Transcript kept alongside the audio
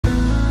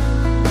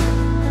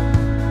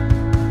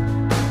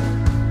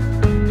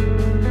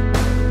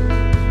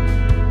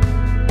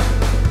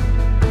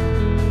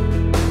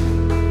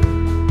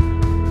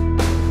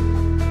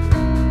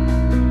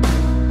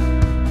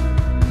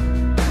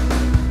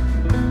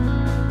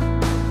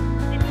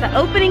the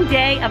opening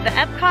day of the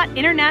EPCOT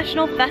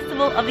International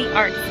Festival of the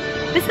Arts.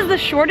 This is the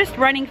shortest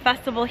running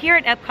festival here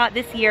at EPCOT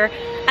this year,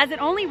 as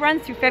it only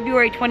runs through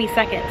February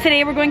 22nd.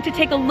 Today we're going to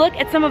take a look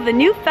at some of the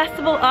new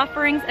festival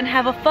offerings and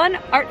have a fun,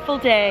 artful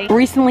day.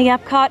 Recently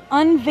EPCOT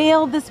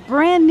unveiled this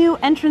brand new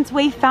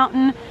entranceway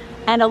fountain,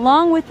 and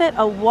along with it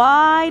a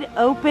wide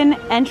open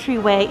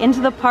entryway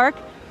into the park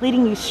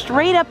leading you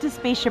straight up to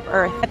Spaceship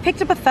Earth. I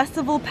picked up a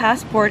festival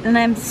passport and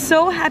I'm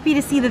so happy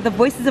to see that the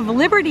Voices of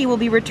Liberty will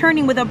be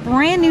returning with a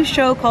brand new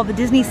show called the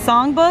Disney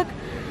Songbook.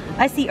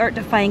 I see Art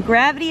Defying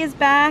Gravity is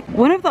back.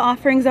 One of the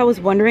offerings I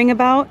was wondering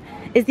about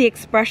is the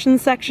expression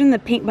section, the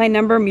paint by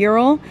number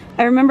mural.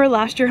 I remember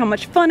last year how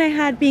much fun I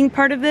had being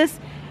part of this,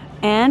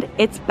 and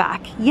it's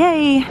back.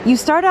 Yay! You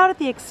start out at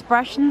the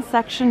expression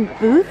section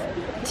booth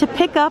to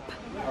pick up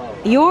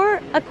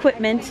your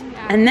equipment,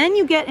 and then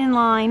you get in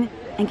line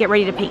and get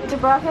ready to paint. The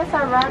brushes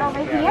are right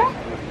over here.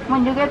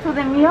 When you get to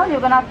the mural,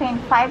 you're gonna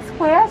paint 5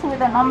 squares with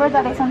the number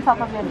that is on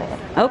top of your lid.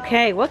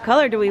 Okay, what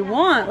color do we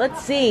want?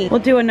 Let's see. We'll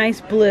do a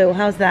nice blue.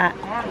 How's that?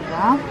 There we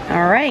go.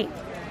 All right.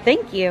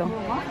 Thank you. You're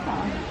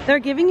welcome. They're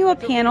giving you a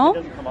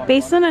panel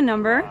based on a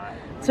number.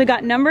 So we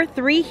got number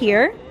 3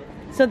 here.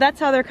 So that's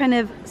how they're kind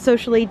of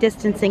socially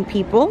distancing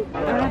people.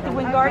 I'm gonna have to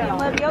Wingardium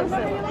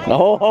Leviosa.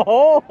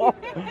 Oh.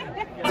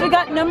 So we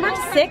got number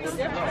 6.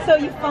 So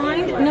you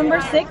find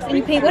number 6 and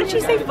you paint, what did she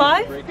say,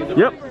 5?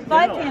 Yep.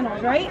 5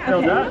 panels, right?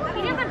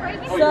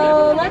 Okay.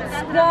 So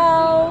let's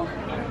go.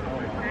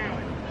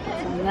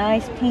 Some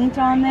nice paint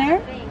on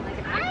there.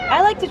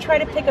 I like to try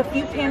to pick a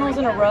few panels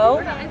in a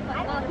row.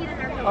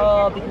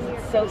 Oh, because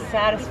it's so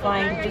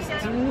satisfying to just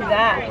do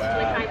that.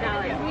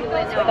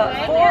 So I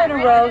got 4 in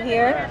a row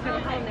here.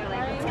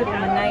 Let's give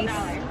them a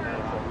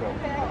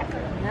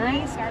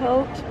nice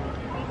coat.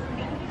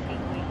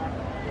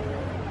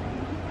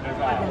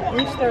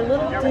 Each their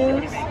little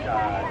dues.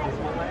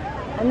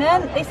 And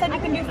then they said you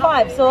can do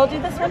 5, so I'll do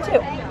this one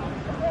too.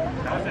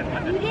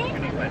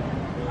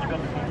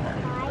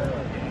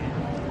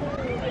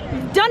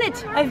 Done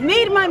it! I've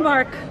made my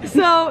mark.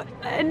 So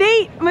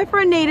Nate, my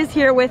friend Nate is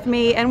here with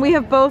me, and we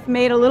have both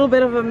made a little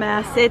bit of a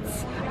mess.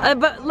 It's,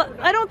 but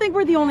I don't think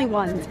we're the only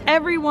ones.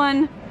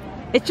 Everyone,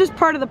 it's just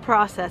part of the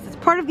process. It's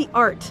part of the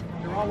art.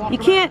 You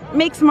can't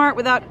make some art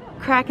without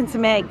cracking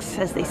some eggs,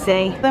 as they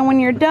say. Then when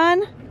you're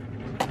done,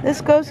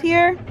 this goes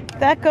here,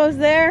 that goes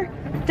there.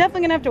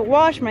 Definitely gonna have to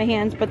wash my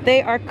hands, but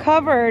they are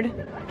covered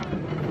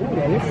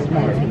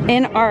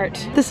in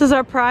art. This is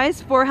our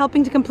prize for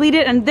helping to complete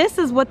it, and this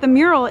is what the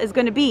mural is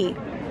gonna be.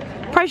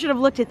 Probably should have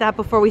looked at that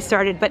before we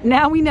started, but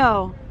now we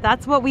know.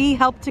 That's what we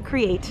helped to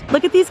create.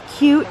 Look at these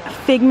cute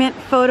figment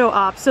photo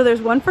ops. So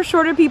there's one for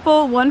shorter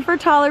people, one for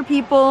taller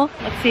people.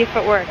 Let's see if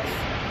it works.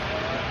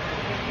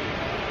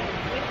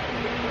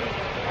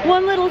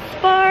 One little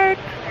spark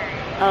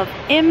of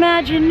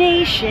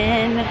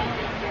imagination.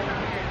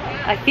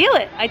 I feel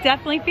it. I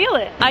definitely feel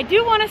it. I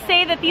do want to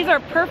say that these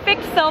are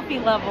perfect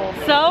selfie levels.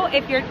 So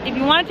if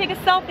you want to take a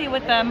selfie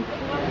with them,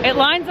 it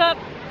lines up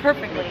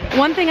perfectly.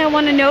 One thing I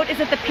want to note is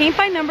that the paint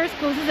by numbers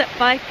closes at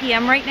 5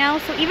 p.m. right now.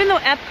 So even though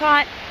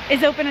EPCOT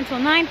is open until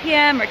 9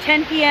 p.m. or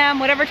 10 p.m.,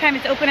 whatever time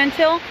it's open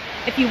until,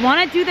 if you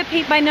want to do the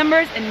paint by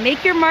numbers and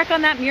make your mark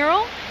on that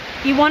mural,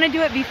 you want to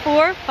do it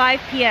before 5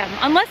 p.m.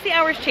 Unless the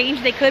hours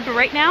change, they could, but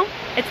right now,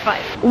 it's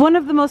 5. One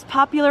of the most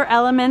popular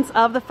elements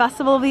of the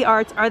Festival of the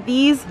Arts are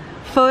these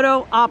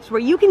photo ops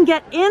where you can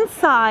get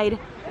inside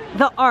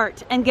the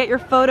art and get your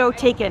photo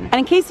taken. And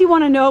in case you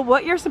want to know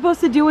what you're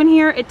supposed to do in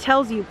here, it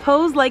tells you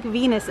pose like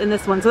Venus in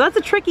this one. So that's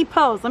a tricky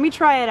pose. Let me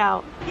try it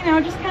out. You know,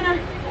 just kind of,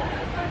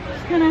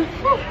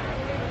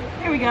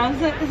 here we go.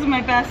 This is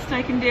my best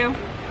I can do.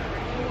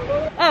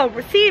 Oh,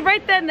 see,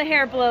 right then the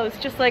hair blows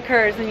just like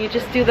hers, and you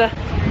just do the,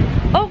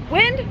 oh,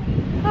 wind,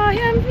 I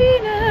am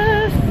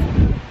Venus.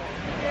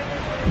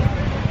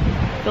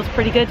 Feels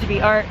pretty good to be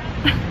art.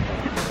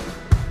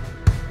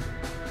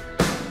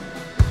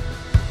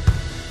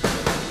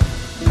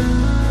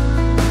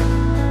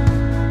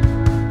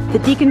 The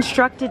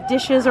deconstructed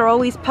dishes are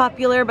always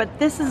popular, but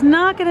this is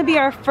not gonna be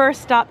our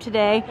first stop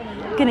today.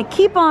 We're gonna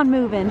keep on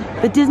moving.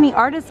 The Disney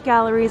Artist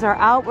Galleries are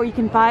out where you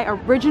can buy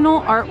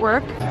original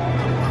artwork.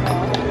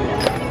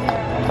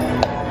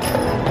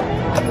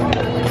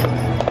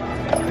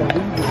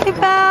 Hey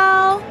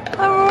Val,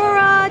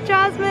 Aurora,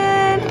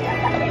 Jasmine,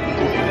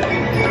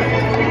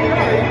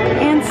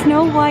 and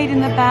Snow White in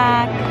the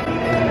back.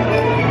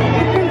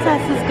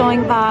 Princess is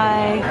going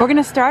by. We're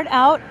gonna start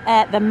out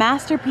at the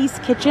Masterpiece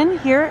Kitchen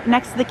here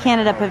next to the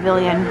Canada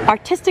Pavilion.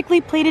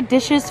 Artistically plated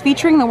dishes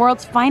featuring the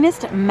world's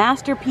finest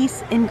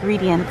masterpiece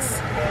ingredients.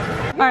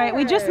 All right,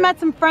 we just met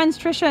some friends,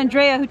 Trisha and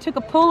Drea, who took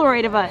a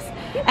Polaroid of us,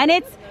 and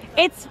it's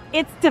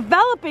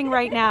developing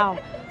right now.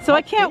 So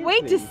I can't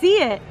wait to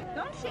see it.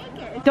 Don't shake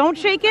it. Don't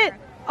shake it.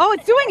 Oh,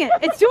 it's doing it.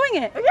 It's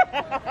doing it.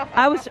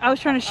 I was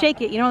trying to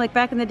shake it, you know, like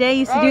back in the day, I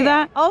used to do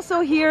that. Also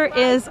here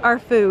is our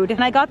food.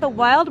 And I got the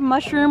wild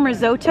mushroom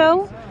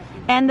risotto.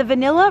 and the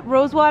vanilla,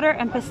 rosewater,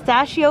 and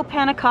pistachio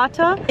panna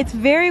cotta. It's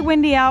very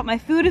windy out. My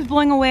food is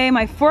blowing away.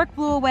 My fork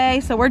blew away.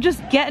 So we're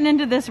just getting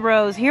into this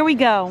rose. Here we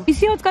go. You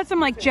see how it's got some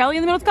like jelly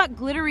in the middle? It's got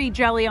glittery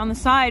jelly on the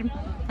side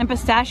and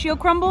pistachio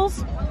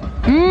crumbles.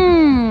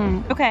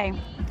 Mmm. Okay.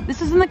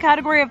 This is in the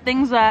category of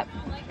things that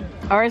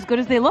are as good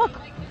as they look.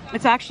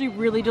 It's actually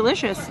really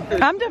delicious.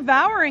 I'm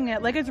devouring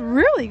it, like it's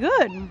really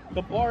good.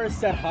 The bar is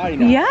set high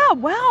now. Yeah,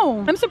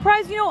 wow. I'm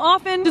surprised, you know,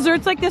 often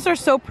desserts like this are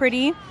so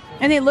pretty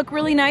and they look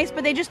really nice,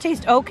 but they just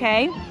taste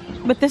okay.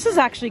 But this is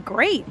actually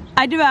great.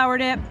 I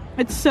devoured it.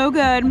 It's so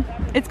good.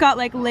 It's got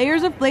like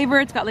layers of flavor.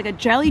 It's got like a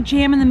jelly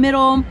jam in the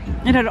middle.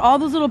 It had all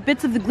those little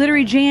bits of the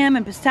glittery jam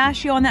and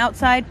pistachio on the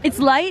outside. It's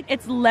light,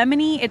 it's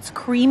lemony, it's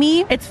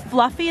creamy, it's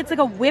fluffy. It's like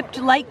a whipped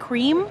light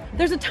cream.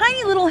 There's a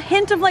tiny little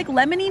hint of like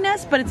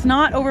lemoniness, but it's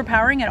not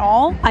overpowering at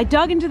all. I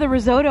dug into the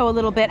risotto a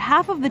little bit.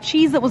 Half of the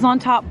cheese that was on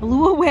top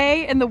blew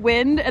away in the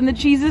wind, and the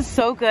cheese is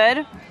so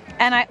good.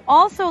 And I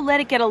also let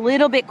it get a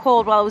little bit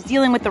cold while I was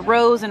dealing with the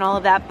rose and all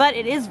of that, but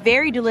it is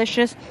very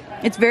delicious.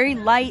 It's very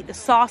light. The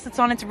sauce that's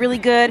on it's really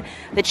good.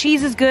 The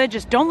cheese is good.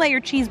 Just don't let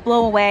your cheese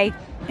blow away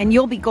and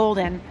you'll be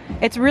golden.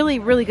 It's really,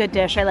 really good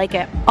dish. I like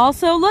it.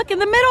 Also, look in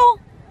the middle.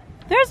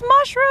 There's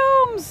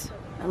mushrooms.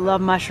 I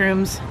love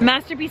mushrooms.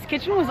 Masterpiece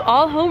Kitchen was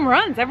all home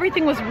runs.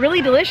 Everything was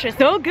really delicious.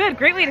 So good.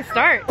 Great way to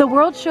start. The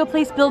World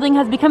Showplace building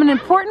has become an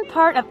important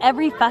part of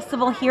every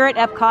festival here at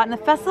EPCOT, and the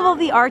Festival of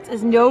the Arts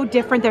is no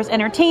different. There's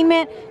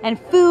entertainment and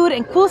food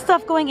and cool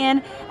stuff going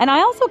in, and I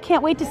also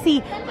can't wait to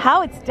see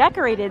how it's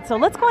decorated. So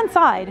let's go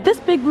inside.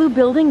 This big blue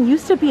building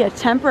used to be a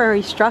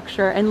temporary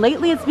structure, and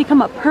lately it's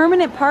become a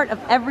permanent part of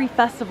every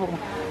festival.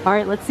 All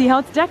right, let's see how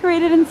it's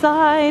decorated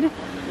inside.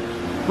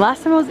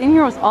 Last time I was in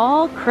here was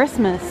all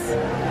Christmas.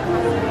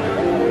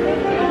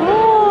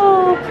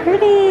 Oh,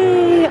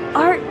 pretty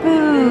art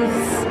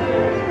booths.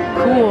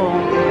 Cool.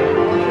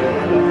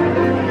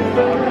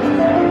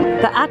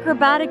 The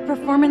acrobatic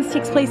performance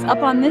takes place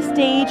up on this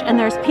stage, and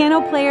there's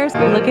piano players.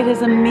 Look at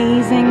his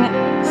amazing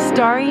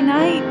Starry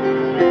Night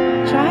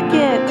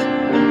jacket.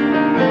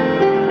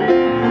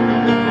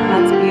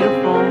 That's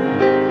beautiful.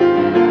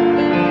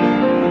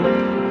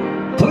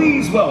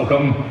 Please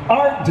welcome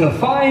Art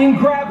Defying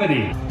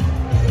Gravity.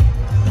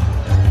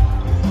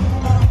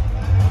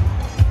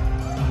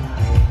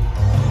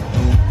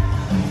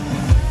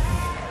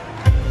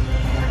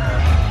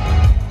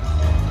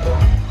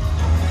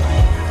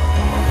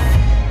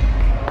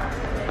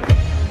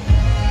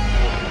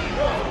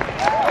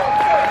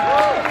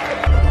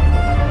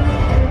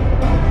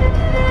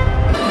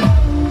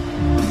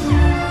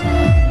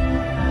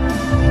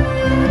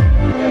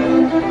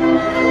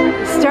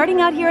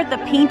 Here at the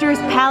Painter's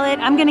Palette,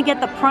 I'm gonna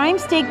get the prime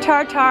steak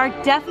tartare,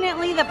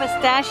 definitely the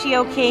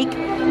pistachio cake.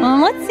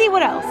 Let's see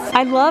what else.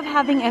 I love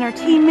having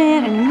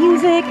entertainment and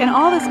music and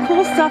all this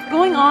cool stuff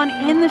going on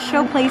in the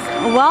showplace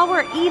while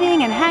we're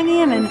eating and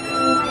hanging, and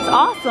it's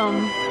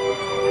awesome.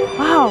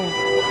 Wow.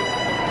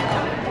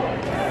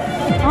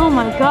 Oh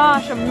my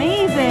gosh,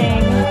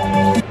 amazing.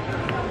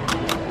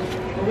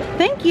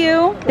 Thank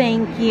you.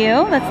 Thank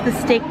you. That's the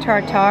steak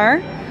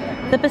tartare.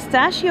 The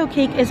pistachio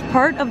cake is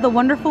part of the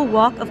wonderful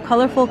Walk of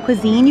Colorful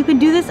Cuisine. You can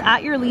do this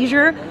at your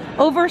leisure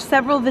over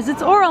several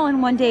visits or all in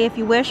one day if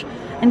you wish,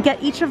 and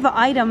get each of the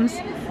items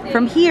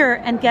from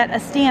here and get a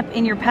stamp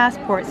in your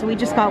passport. So we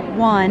just got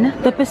one.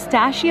 The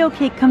pistachio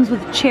cake comes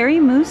with cherry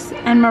mousse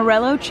and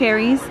morello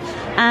cherries.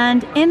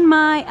 And in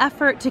my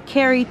effort to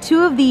carry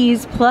 2 of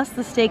these plus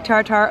the steak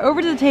tartare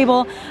over to the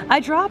table, I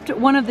dropped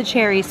one of the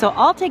cherries. So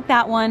I'll take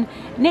that one.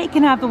 Nate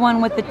can have the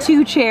one with the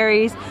 2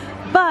 cherries.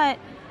 But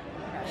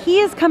he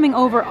is coming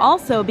over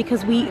also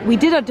because we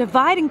did a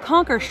divide and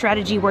conquer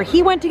strategy where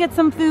he went to get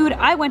some food,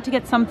 I went to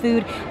get some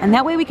food, and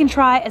that way we can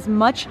try as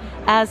much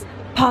as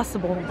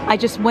possible. I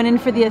just went in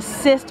for the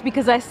assist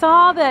because I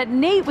saw that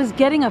Nate was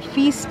getting a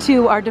feast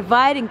too. Our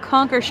divide and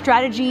conquer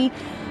strategy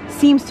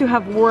seems to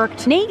have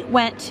worked. Nate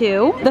went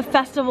to the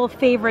Festival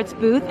Favorites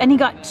booth and he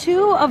got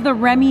 2 of the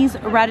Remy's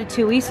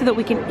ratatouille so that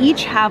we can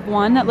each have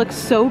one. That looks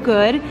so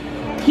good.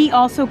 He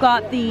also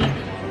got the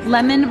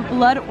lemon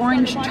blood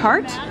orange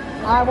tart.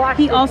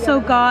 He also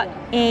got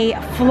a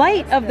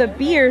flight of the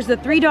beers, the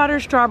Three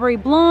Daughters Strawberry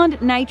Blonde,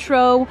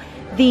 Nitro,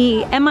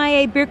 the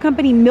MIA Beer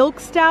Company Milk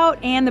Stout,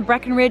 and the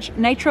Breckenridge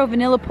Nitro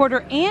Vanilla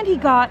Porter, and he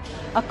got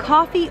a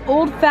coffee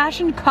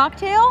old-fashioned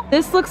cocktail.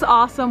 This looks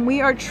awesome.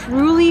 We are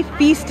truly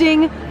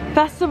feasting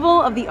Festival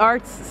of the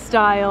Arts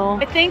style.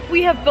 I think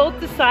we have both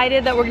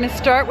decided that we're gonna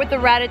start with the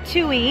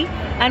ratatouille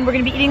and we're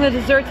gonna be eating the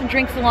desserts and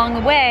drinks along the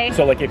way.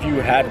 So like if you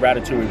had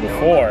ratatouille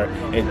before,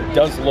 it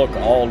does look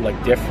all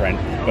like different,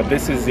 but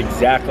this is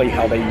exactly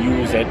how they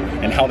use it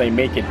and how they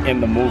make it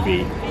in the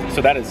movie.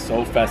 So that is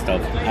so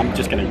festive. I'm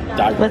just gonna dive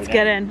right in. Let's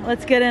get in.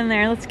 Let's get in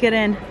there. Let's get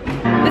in.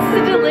 This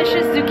is a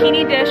delicious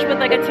zucchini dish with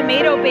like a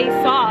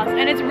tomato-based sauce,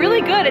 and it's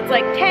really good. It's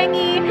like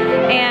tangy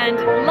and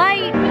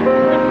light.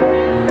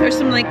 There's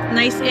some like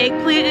nice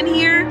eggplant in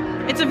here.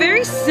 It's a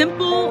very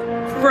simple,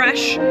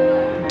 fresh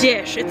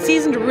dish. It's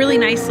seasoned really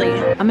nicely.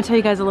 I'm gonna tell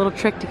you guys a little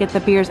trick to get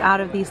the beers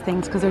out of these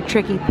things because they're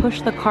tricky.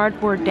 Push the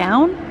cardboard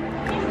down.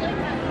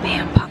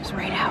 Bam, pops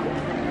right out.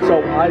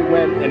 So I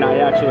went and I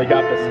actually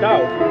got the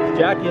stout.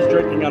 Jackie's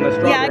drinking on the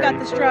strawberry. Yeah, I got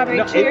the strawberry.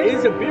 No, Cheers. it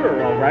is a beer,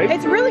 though, right?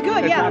 It's really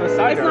good, yeah. It's not a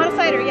cider. It's not a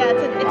cider, yeah.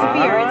 It's a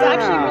beer. It's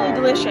actually really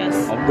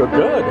delicious. Oh,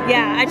 good.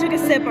 Yeah, I took a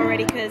sip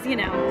already because, you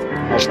know.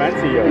 Oh,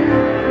 fancy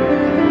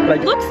you.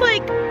 Like, Looks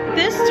like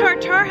this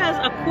tartare has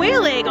a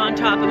quail egg on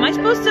top. Am I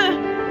supposed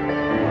to?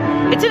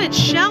 It's in its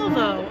shell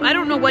though. I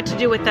don't know what to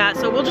do with that,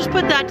 so we'll just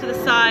put that to the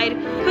side,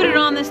 put it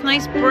on this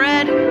nice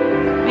bread,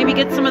 maybe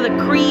get some of the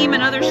cream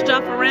and other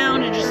stuff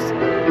around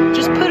and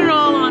just put it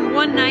all on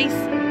one nice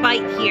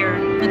bite here.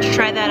 Let's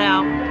try that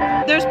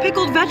out. There's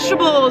pickled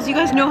vegetables. You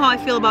guys know how I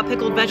feel about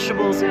pickled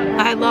vegetables.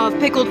 I love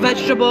pickled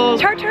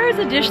vegetables. Tartare is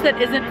a dish that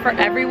isn't for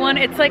everyone.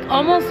 It's like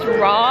almost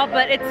raw,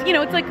 but it's, you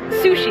know, it's like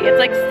sushi. It's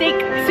like steak,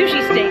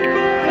 sushi steak.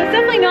 So it's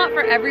definitely not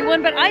for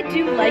everyone, but I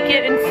do like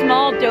it in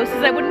small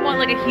doses. I wouldn't want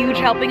like a huge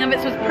helping of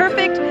it, so it's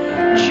perfect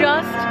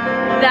just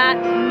that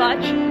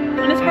much.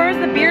 And as far as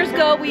the beers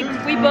go, we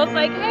both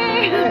like,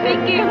 hey,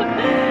 thank you.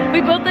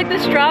 We both like the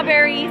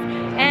strawberries,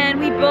 and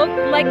we both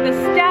like the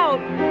stout.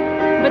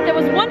 But there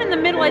was one in the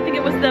middle, I think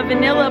it was the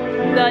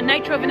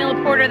nitro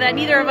vanilla porter that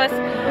neither of us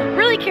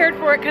really cared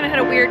for. It kind of had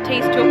a weird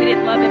taste to it. We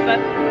didn't love it, but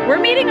we're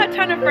meeting a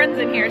ton of friends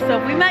in here. So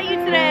if we met you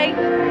today,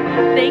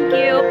 thank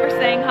you for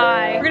saying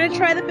hi. We're gonna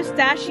try the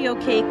pistachio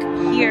cake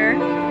here.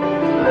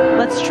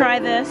 Let's try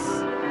this.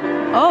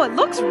 Oh, it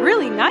looks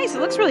really nice.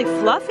 It looks really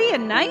fluffy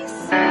and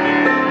nice.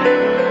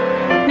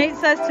 Nate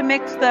says to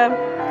mix the,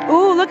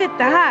 ooh, look at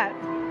that.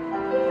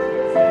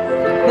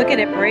 Look at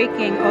it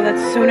breaking. Oh,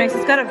 that's so nice.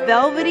 It's got a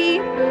velvety,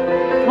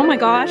 oh my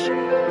gosh.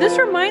 This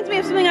reminds me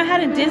of something I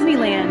had in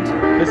Disneyland.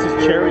 this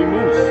is cherry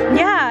mousse.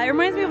 Yeah, it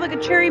reminds me of like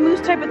a cherry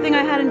mousse type of thing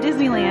I had in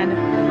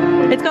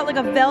Disneyland. It's got like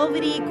a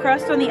velvety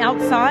crust on the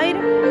outside.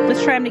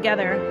 Let's try them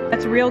together.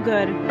 That's real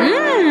good.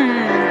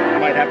 I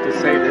might have to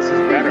say this is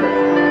better.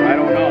 I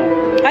don't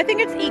know. I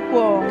think it's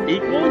equal.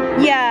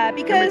 Equal? Yeah, Can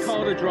because we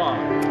call it a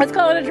draw? let's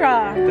call it a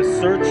draw. The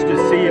search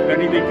to see if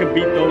anything can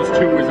beat those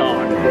two is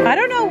on. I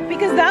don't know,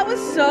 because that was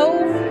so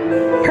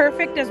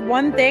perfect as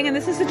one thing, and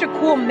this is such a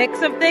cool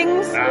mix of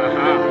things.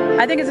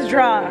 I think it's a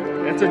draw.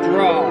 It's a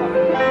draw.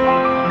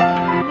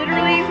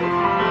 Literally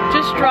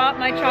just dropped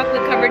my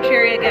chocolate covered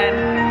cherry again.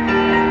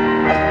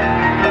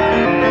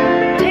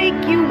 Take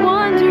you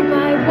wonder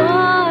by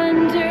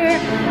wonder,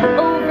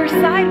 over,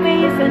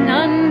 sideways, and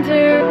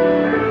under.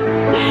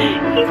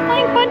 He's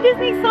playing fun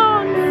Disney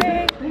songs.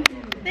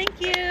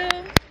 Thank you.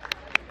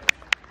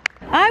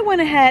 I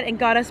went ahead and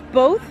got us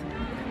both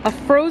a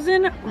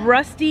frozen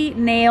rusty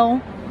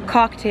nail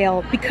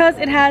cocktail because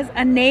it has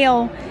a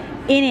nail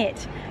in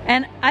it.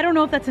 And I don't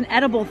know if that's an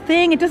edible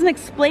thing. It doesn't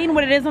explain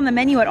what it is on the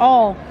menu at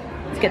all.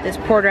 Let's get this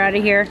porter out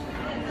of here.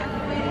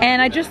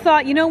 And I just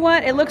thought, you know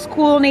what? It looks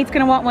cool. Nate's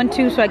gonna want one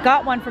too, so I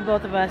got one for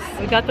both of us.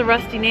 We got the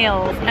rusty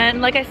nails.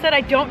 And like I said,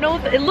 I don't know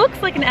if it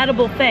looks like an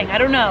edible thing. I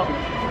don't know.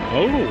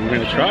 Oh, we're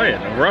gonna try it.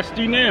 A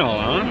rusty nail,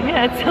 huh?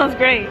 Yeah, it sounds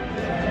great.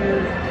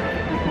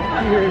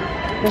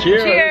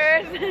 Cheers.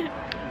 Cheers.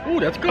 Ooh,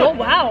 that's good. Oh,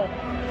 wow.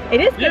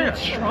 It is good. Yeah.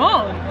 It's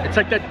strong. It's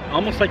like that,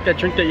 almost like that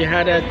drink that you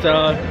had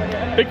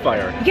at Big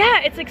Fire. Yeah,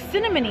 it's like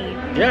cinnamony.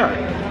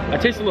 Yeah, I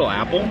taste a little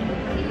apple.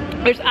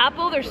 There's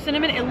apple, there's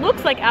cinnamon. It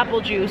looks like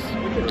apple juice.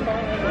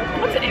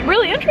 That's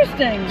really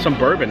interesting. Some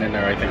bourbon in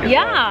there, I think.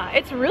 Yeah,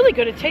 it's really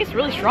good. It tastes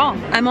really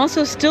strong. I'm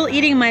also still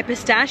eating my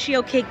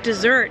pistachio cake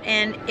dessert,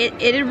 and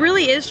it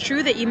really is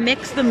true that you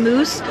mix the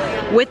mousse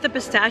with the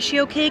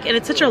pistachio cake, and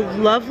it's such a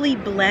lovely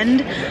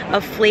blend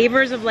of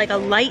flavors, of like a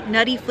light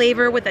nutty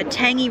flavor with a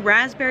tangy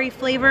raspberry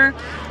flavor.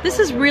 This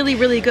is really,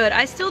 really good.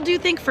 I still do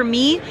think for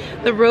me,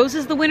 the rose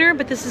is the winner,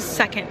 but this is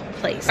second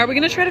place. Are we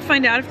gonna try to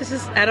find out if this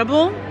is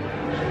edible?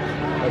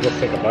 I'll just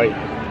take a bite.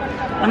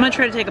 I'm gonna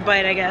try to take a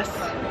bite, I guess.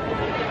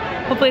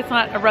 Hopefully it's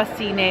not a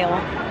rusty nail.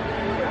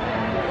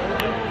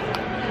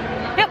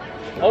 Yep.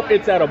 Oh,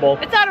 it's edible.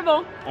 It's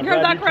edible. I'm You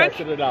heard glad that you crunch?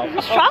 tested it out.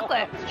 It's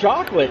chocolate. It's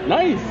chocolate,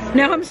 nice.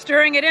 Now I'm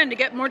stirring it in to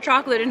get more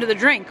chocolate into the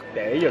drink.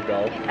 There you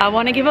go. I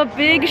want to give a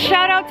big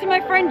shout out to my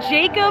friend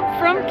Jacob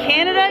from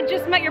Canada.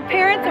 Just met your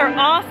parents, are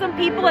awesome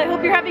people. I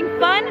hope you're having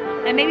fun,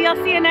 and maybe I'll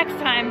see you next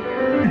time.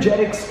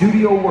 Energetic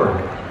studio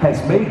work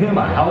has made him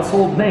a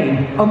household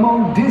name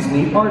among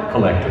Disney art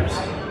collectors.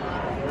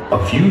 A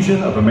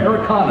fusion of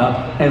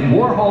Americana and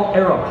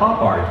Warhol-era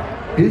pop art,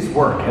 his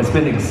work has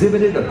been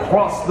exhibited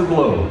across the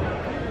globe.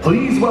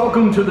 Please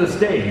welcome to the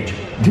stage,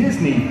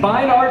 Disney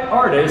fine art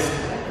artist,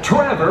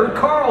 Trevor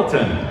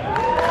Carlton. Hey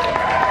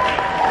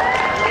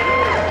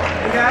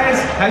guys,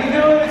 how you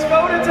doing? It's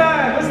photo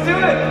time. Let's do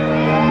it.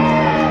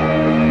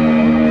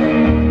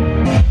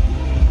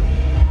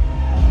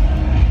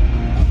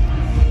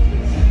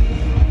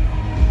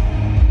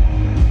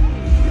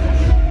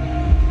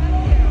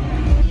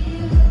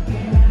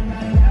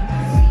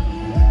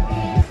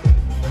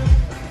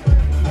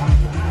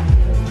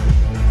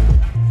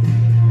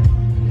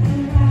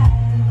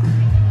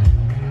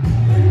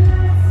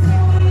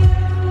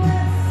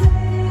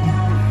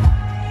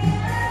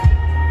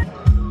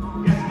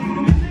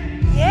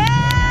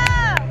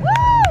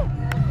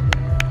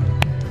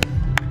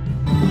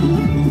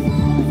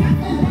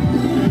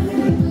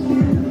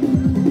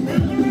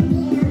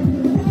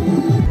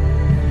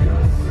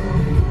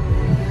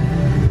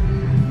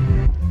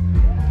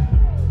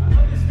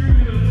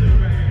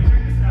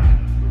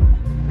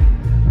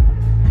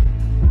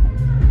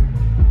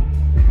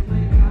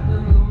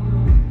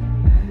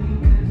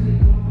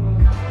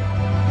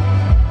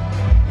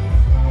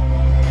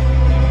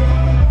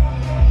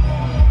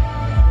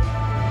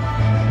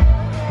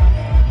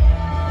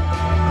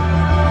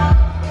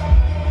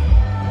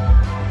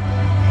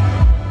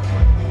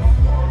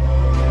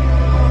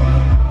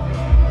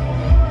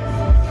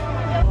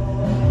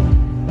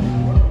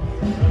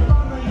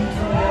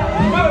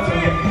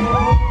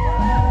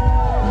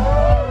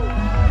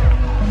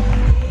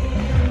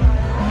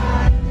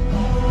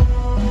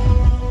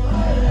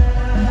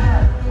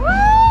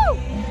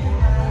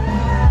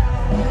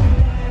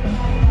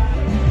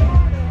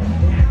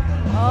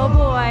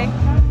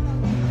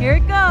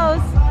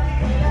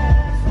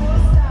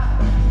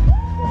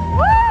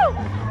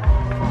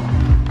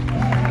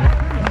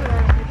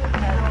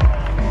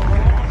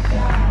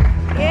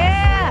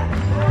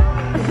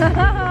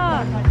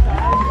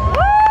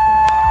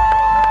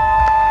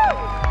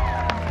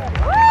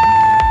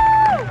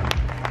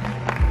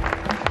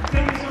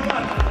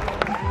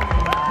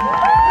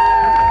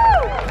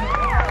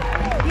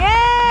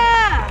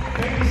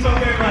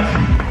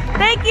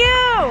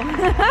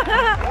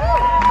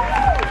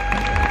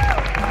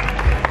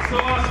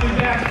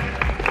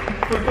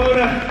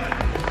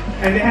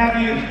 And to have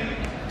you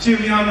cheer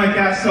me on like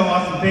that, so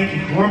awesome. Thank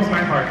you. Warms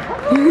my heart.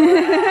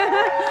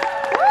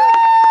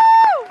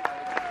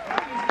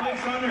 Happiest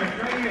place on earth,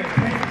 right here.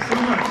 Thank you so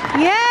much.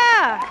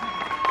 Yeah.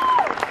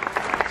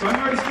 So I'm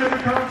artist Trevor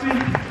Carlton.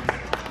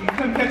 You can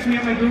come catch me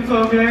at my booth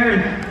over there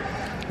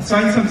and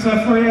sign some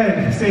stuff for you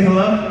and say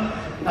hello.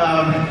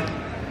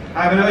 I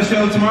have another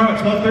show tomorrow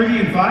at 12:30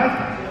 and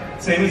 5.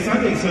 Same as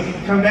Sunday, so if you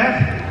can come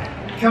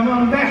back, come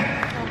on back.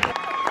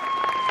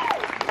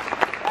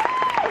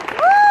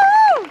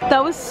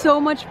 That was so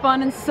much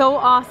fun and so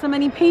awesome,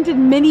 and he painted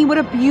Minnie. What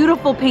a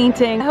beautiful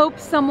painting. I hope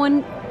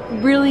someone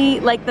really,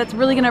 that's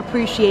really gonna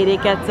appreciate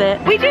it, gets it.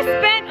 We just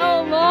spent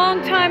a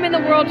long time in the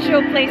World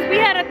Show Place. We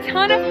had a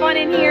ton of fun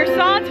in here,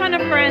 saw a ton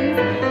of friends,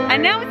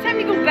 and now it's time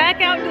to go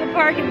back out into the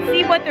park and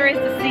see what there is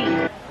to see.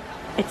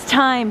 It's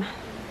time.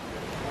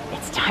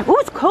 It's time. Oh,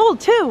 it's cold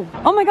too.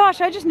 Oh my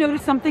gosh, I just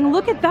noticed something.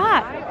 Look at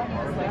that.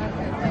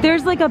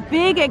 There's like a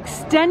big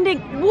extended,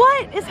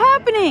 what is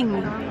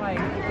happening?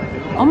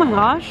 Oh my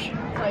gosh.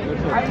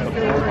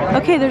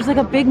 Okay, there's like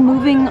a big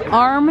moving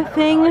arm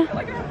thing.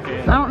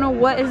 I don't know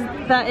what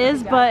that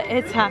is, but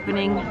it's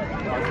happening.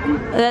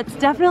 That's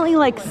definitely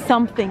like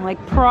something, like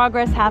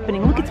progress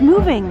happening. Look, it's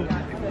moving.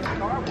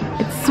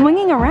 It's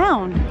swinging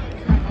around.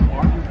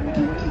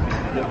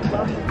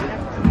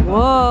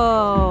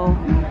 Whoa.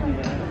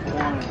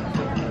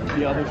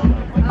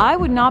 I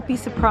would not be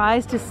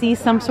surprised to see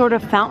some sort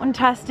of fountain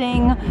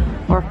testing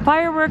or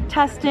firework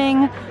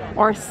testing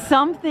or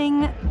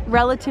something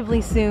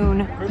relatively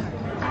soon.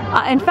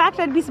 In fact,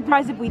 I'd be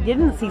surprised if we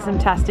didn't see some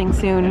testing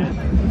soon.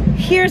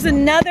 Here's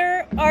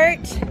another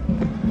art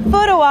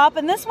photo op,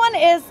 and this one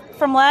is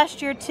from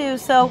last year too.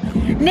 So,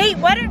 Nate,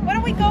 why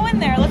don't we go in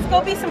there? Let's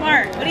go be some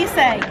art. What do you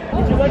say?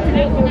 Would you like to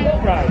go for a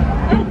boat ride?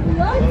 I'd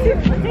love to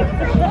take the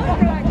boat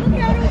ride. Look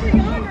out over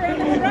yonder on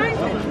the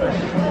horizon.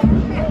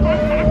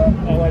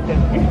 I like it.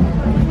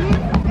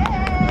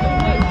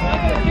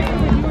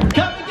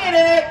 Come and get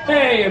it!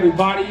 Hey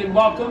everybody, and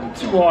welcome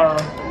to our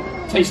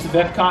Taste of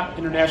EPCOT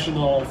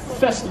International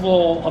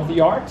Festival of the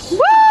Arts.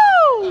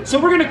 Woo! So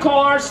we're going to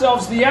call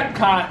ourselves the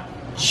EPCOT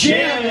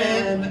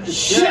Jammin'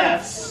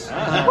 Chefs.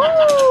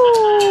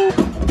 Woo!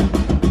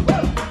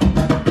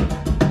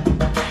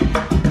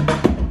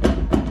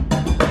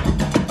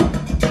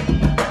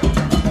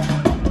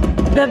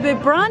 The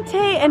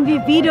Vibrante and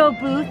Vivido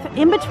booth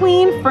in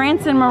between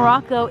France and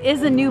Morocco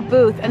is a new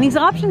booth, and these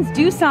options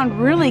do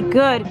sound really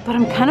good, but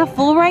I'm kind of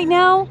full right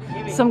now,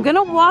 so I'm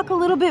gonna walk a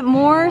little bit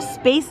more,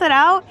 space it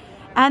out,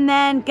 and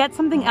then get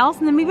something else,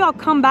 and then maybe I'll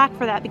come back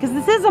for that, because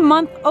this is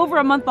over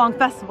a month-long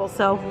festival,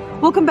 so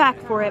we'll come back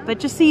for it. But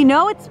just so you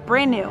know, it's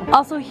brand new.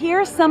 Also,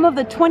 here's some of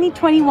the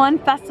 2021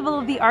 Festival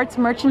of the Arts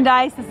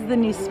merchandise. This is the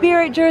new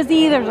Spirit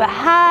jersey. There's a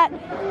hat,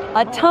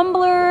 a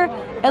tumbler.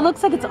 It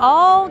looks like it's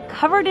all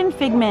covered in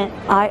figment.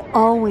 I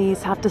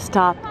always have to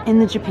stop in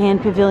the Japan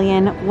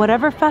Pavilion.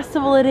 Whatever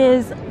festival it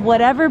is,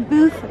 whatever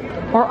booth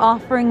or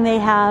offering they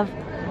have,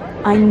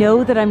 I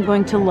know that I'm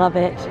going to love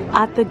it.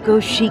 At the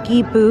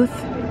Goshiki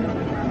booth,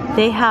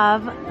 they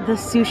have the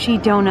sushi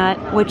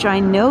donut, which I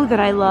know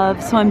that I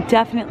love, so I'm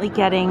definitely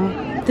getting.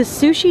 The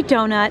sushi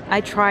donut I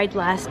tried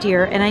last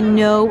year and I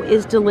know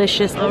is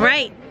delicious. All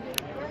right,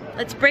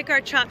 let's break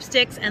our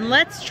chopsticks and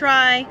let's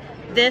try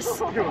this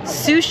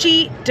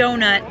sushi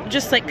donut.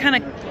 Just like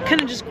kind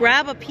of just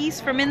grab a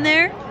piece from in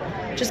there,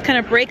 just kind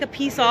of break a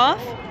piece off,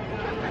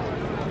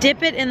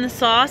 dip it in the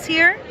sauce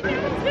here.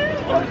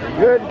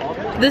 Good.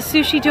 The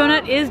sushi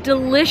donut is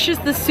delicious.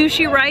 The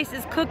sushi rice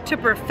is cooked to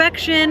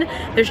perfection.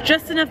 There's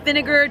just enough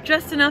vinegar,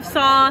 just enough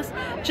sauce,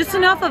 just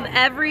enough of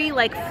every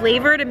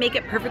flavor to make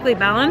it perfectly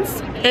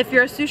balanced. If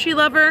you're a sushi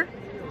lover,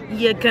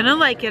 you're gonna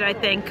like it, I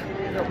think.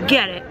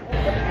 Get it.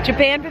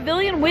 Japan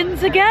Pavilion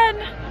wins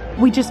again.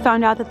 We just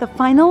found out that the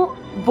final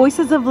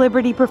Voices of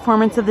Liberty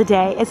performance of the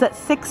day is at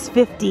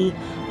 6:50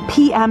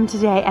 p.m.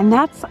 today, and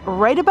that's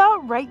right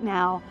about right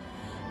now.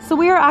 So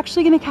we are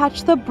actually going to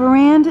catch the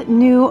brand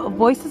new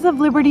Voices of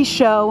Liberty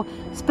show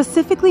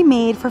specifically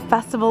made for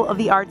Festival of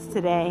the Arts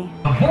today.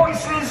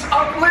 Voices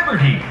of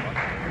Liberty.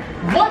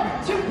 1,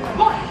 2,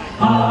 1.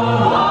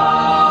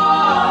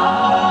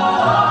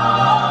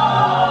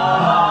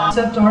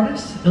 Concept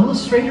artists,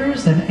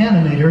 illustrators, and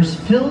animators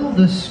fill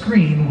the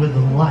screen with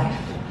life.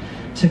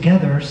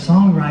 Together,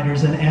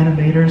 songwriters and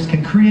animators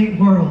can create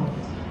worlds,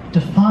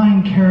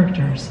 define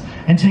characters,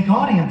 and take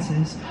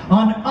audiences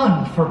on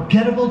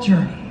unforgettable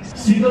journeys.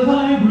 See the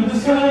light where the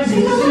sky meets the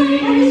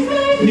sea.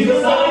 See the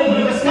light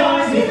where the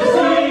sky meets the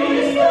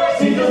sea.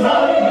 See the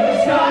light where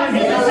the sky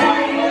meets the sea.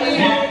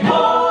 It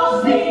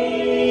calls me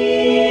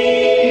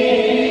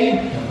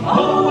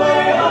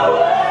away,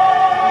 away.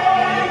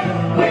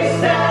 We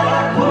set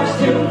our course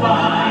to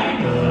find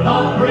a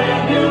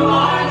brand new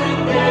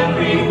island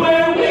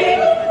everywhere we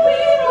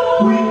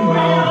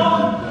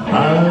roam. I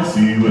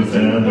see what's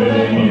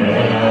happening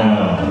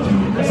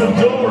now. It's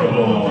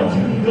adorable.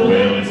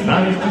 Well, it's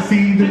nice to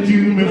see that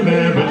you have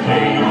never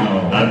changed.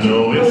 I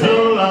know it's a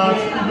lot,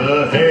 the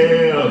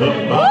hell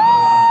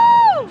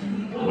above.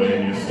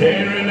 When you're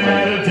staring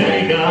at a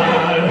day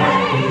god,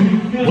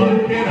 what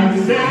can I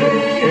say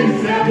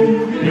except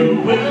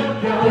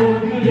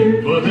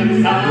For the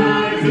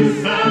tides, the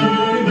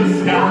sun, the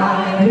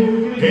sky.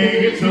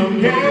 Hey, it's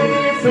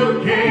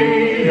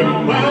okay,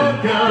 you're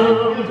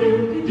welcome.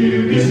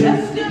 It's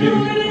just a you're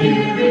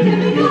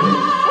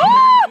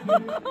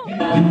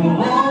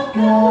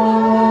welcome.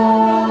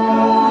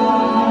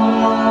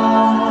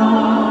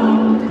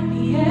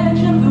 The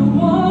edge of the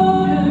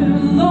water,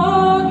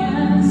 long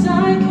as I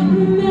can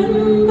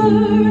remember,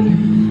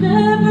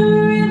 never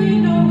really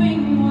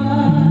knowing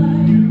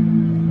why.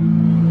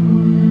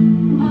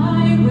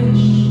 I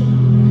wish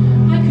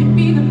I could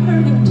be the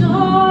perfect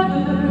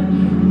daughter,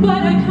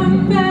 but I come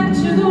back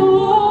to the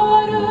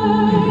water,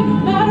 no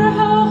matter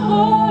how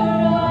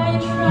hard I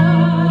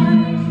try.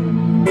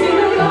 See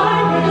the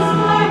line where the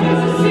sky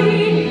meets the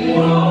sea,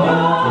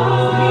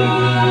 across me,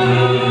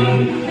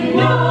 and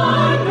no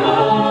one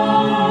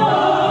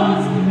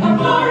knows how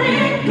far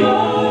it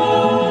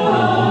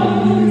goes.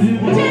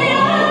 Day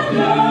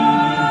after,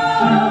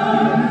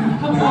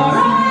 how far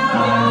I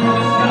go.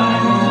 The sky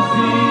meets the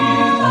sea,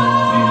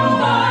 see the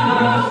line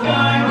where the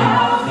sky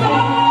meets the sea.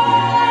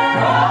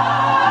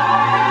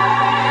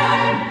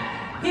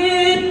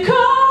 It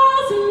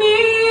calls me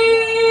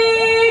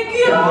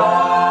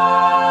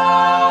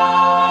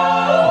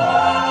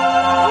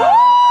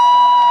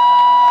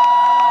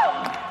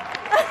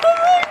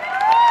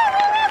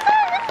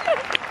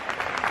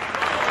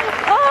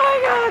Oh my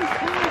god!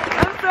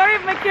 I'm sorry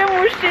if my camera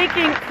was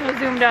shaking. It's so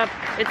zoomed up.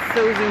 It's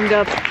so zoomed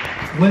up.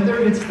 Whether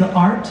it's the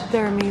art,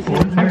 They're amazing.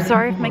 I'm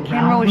sorry if my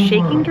camera was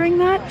shaking during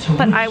that,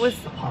 but I was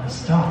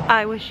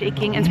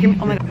shaking and screaming.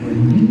 Oh my god.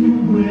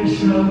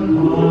 Wish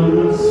upon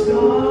a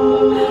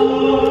star,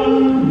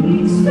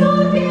 it's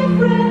so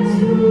different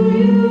to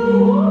you.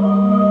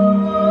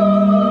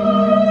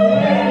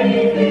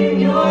 Anything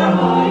your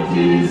heart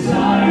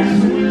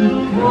desires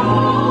will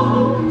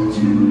come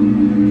to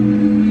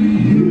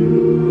you.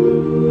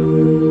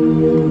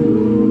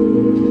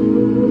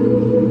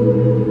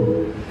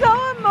 So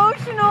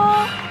emotional.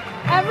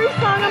 Every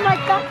song I'm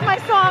like, that's my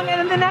song, and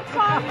then the next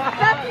song,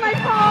 that's my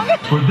song.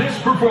 For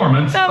this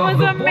performance That of was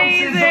the Voices of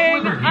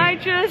amazing. Liberty,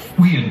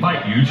 We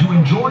invite you to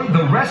enjoy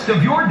the rest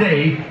of your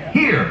day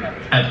here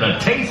at the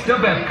Taste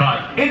of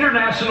Epcot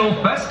International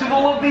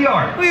Festival of the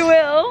Arts. We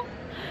will.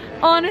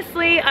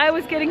 Honestly, I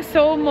was getting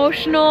so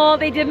emotional.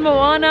 They did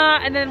Moana,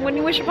 and then When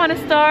You Wish Upon a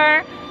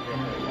Star.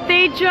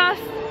 They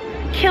just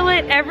kill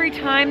it every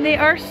time. They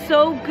are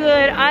so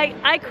good.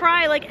 I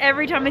cry like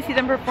every time I see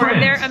them perform.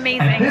 Friends, They're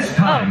amazing. At this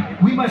time,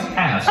 we must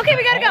ask. Okay,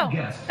 we gotta that all go.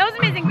 guests That was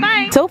amazing. are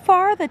Bye. So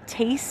far, the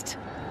taste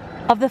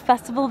of the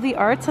Festival of the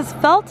Arts has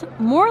felt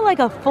more like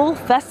a full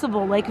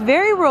festival, like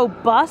very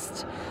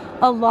robust,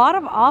 a lot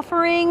of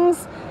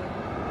offerings.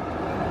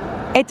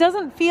 It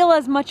doesn't feel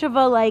as much of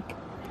a like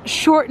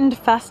shortened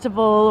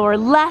festival or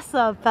less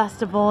of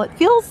festival. It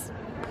feels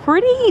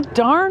pretty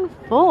darn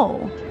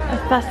full. A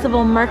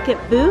festival market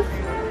booth.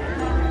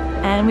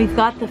 And we've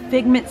got the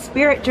Figment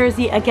Spirit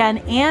jersey again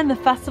and the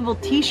festival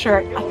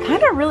t-shirt. I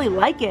kind of really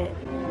like it.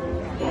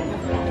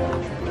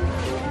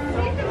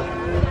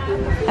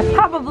 I'm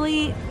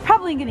probably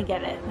gonna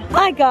get it.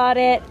 I got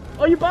it.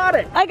 Oh, you bought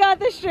it. I got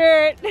the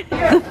shirt.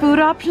 The food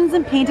options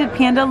in Painted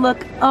Panda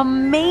look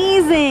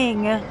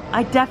amazing.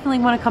 I definitely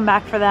want to come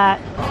back for that.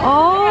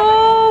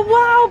 Oh,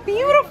 wow,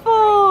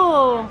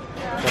 beautiful.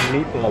 The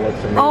meatball looks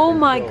amazing. Oh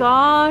my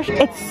gosh.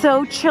 It's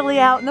so chilly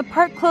out and the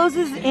park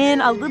closes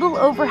in a little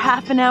over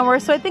half an hour.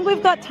 So I think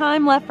we've got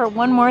time left for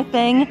one more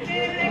thing.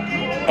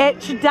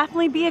 It should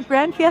definitely be a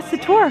Grand Fiesta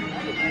tour.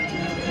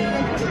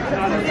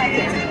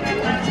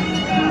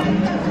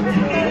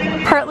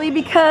 Partly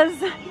because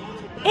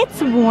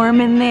it's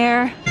warm in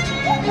there.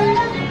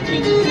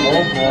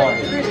 Oh boy.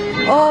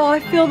 Oh, I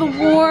feel the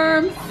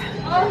warmth.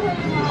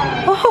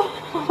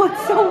 Oh,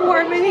 it's so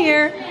warm in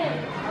here.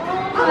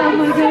 Oh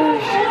my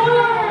gosh.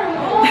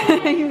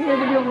 You hear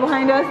the people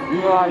behind us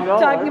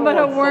talking about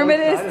how warm it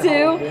is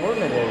too?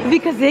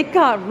 Because it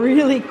got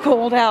really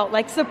cold out,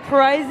 like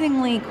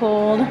surprisingly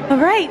cold. All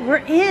right, we're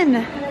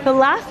in. The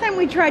last time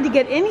we tried to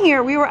get in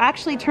here, we were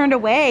actually turned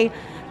away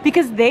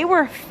because they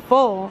were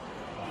full.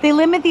 They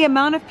limit the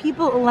amount of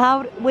people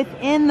allowed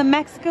within the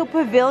Mexico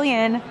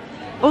Pavilion.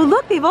 Oh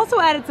look, they've also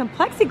added some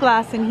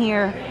plexiglass in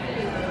here.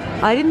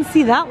 I didn't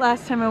see that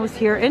last time I was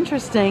here.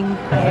 Interesting.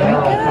 There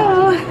we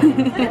go.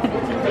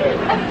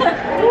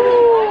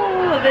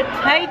 Ooh, the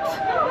tight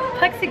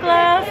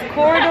plexiglass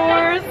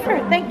corridors. Sure,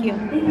 thank you.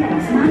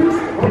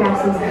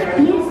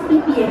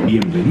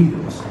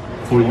 Bienvenidos.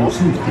 For your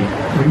safety,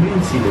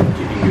 remain seated,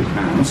 keeping your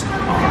hands,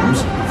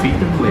 arms, feet,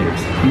 and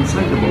legs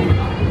inside the boat.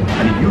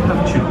 And if you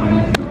have children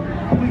with you,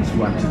 please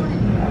watch them.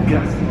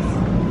 Gracias.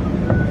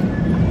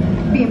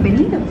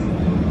 Bienvenidos.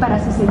 Para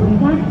su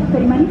seguridad,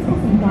 permanezca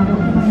sentado y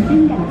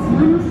mantenga las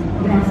manos,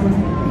 brazos,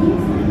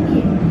 pies y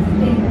piernas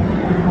dentro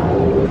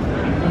del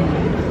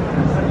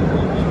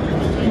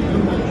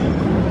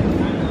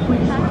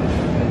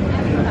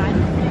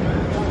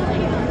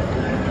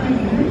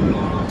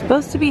It's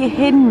supposed to be a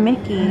hidden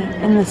Mickey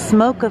in the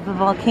smoke of a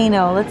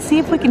volcano. Let's see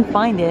if we can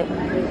find it.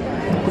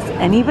 Does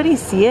anybody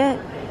see it?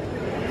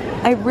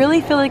 I really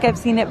feel like I've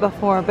seen it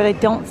before, but I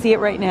don't see it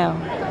right now.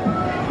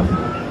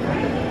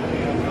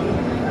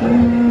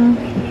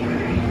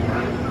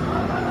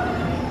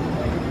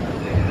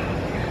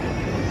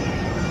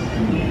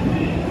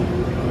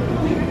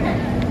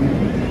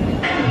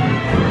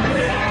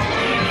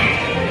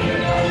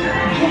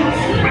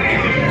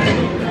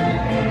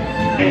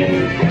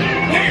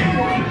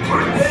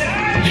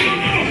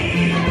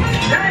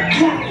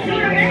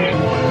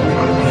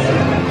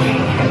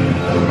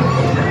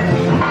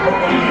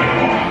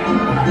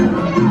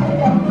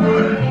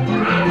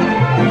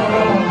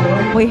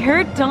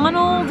 heard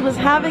Donald was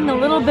having a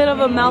little bit of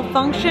a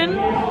malfunction.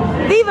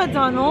 Viva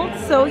Donald,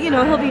 so you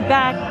know he'll be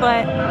back,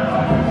 but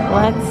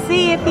let's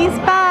see if he's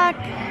back.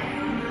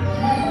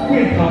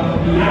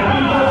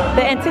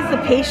 The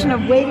anticipation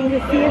of waiting to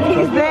see if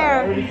he's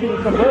there.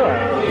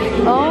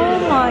 Oh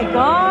my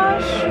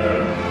gosh.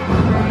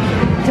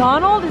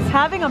 Donald is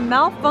having a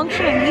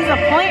malfunction and he's a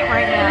plant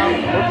right now.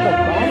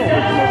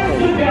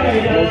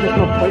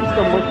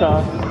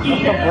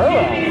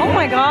 Oh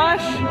my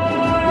gosh.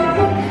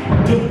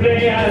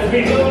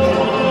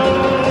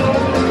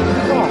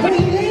 What do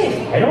you think?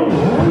 I don't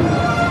know.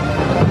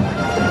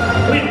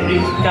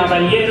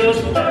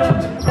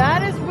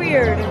 That is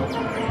weird.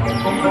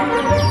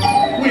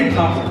 We're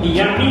Papa y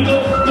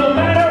amigos, no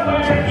matter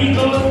where he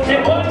goes, they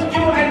want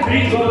you and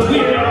Rico,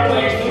 we're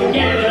always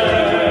together.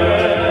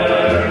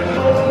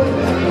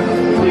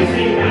 We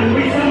sing and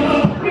we sing,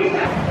 we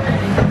sing.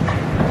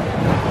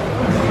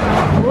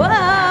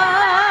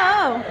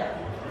 Whoa!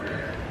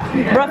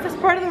 Roughest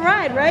part of the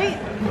ride, right?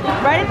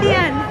 Right at the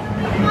end.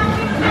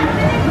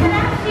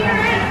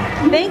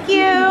 Thank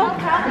you.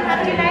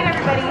 Have a good night,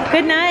 everybody.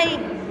 Good night.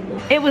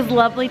 It was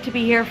lovely to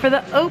be here for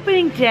the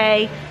opening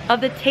day of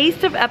the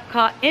Taste of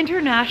Epcot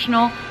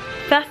International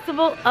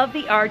Festival of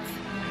the Arts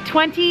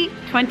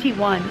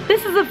 2021.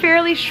 This is a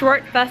fairly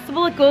short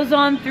festival. It goes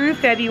on through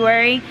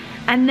February,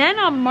 and then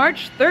on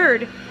March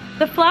 3rd,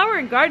 the Flower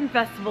and Garden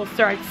Festival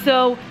starts.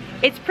 So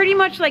it's pretty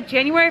much like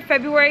January,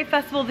 February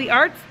Festival of the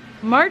Arts,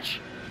 March,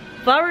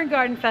 Flower and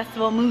Garden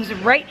Festival moves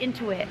right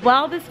into it.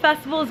 While this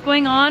festival is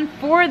going on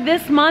for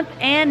this month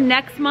and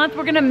next month,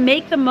 we're gonna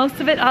make the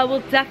most of it. I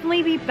will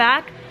definitely be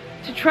back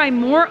to try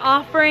more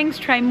offerings,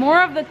 try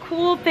more of the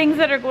cool things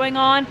that are going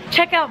on,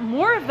 check out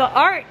more of the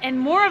art and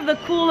more of the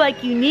cool,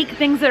 like, unique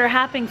things that are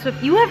happening. So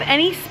if you have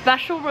any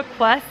special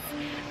requests,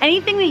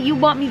 anything that you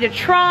want me to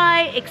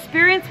try,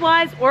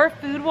 experience-wise or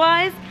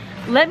food-wise,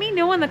 let me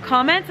know in the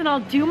comments and I'll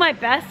do my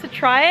best to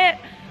try it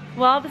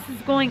while this is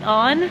going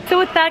on. So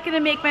with that, gonna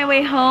make my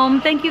way home.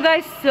 Thank you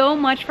guys so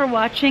much for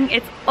watching.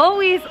 It's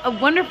always a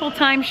wonderful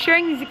time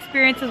sharing these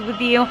experiences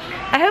with you.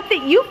 I hope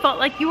that you felt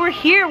like you were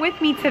here with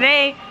me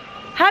today,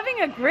 having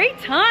a great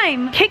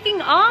time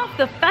kicking off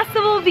the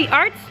Festival of the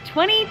Arts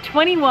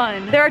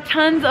 2021. There are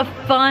tons of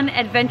fun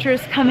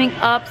adventures coming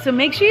up, so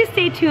make sure you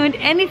stay tuned.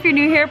 And if you're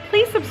new here,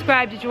 please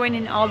subscribe to join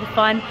in all the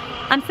fun.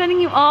 I'm sending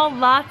you all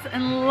lots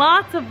and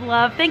lots of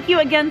love. Thank you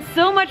again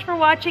so much for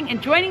watching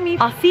and joining me.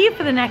 I'll see you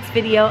for the next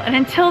video. And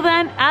until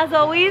then, as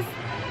always,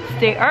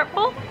 stay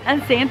artful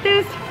and stay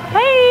enthused.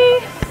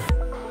 Bye!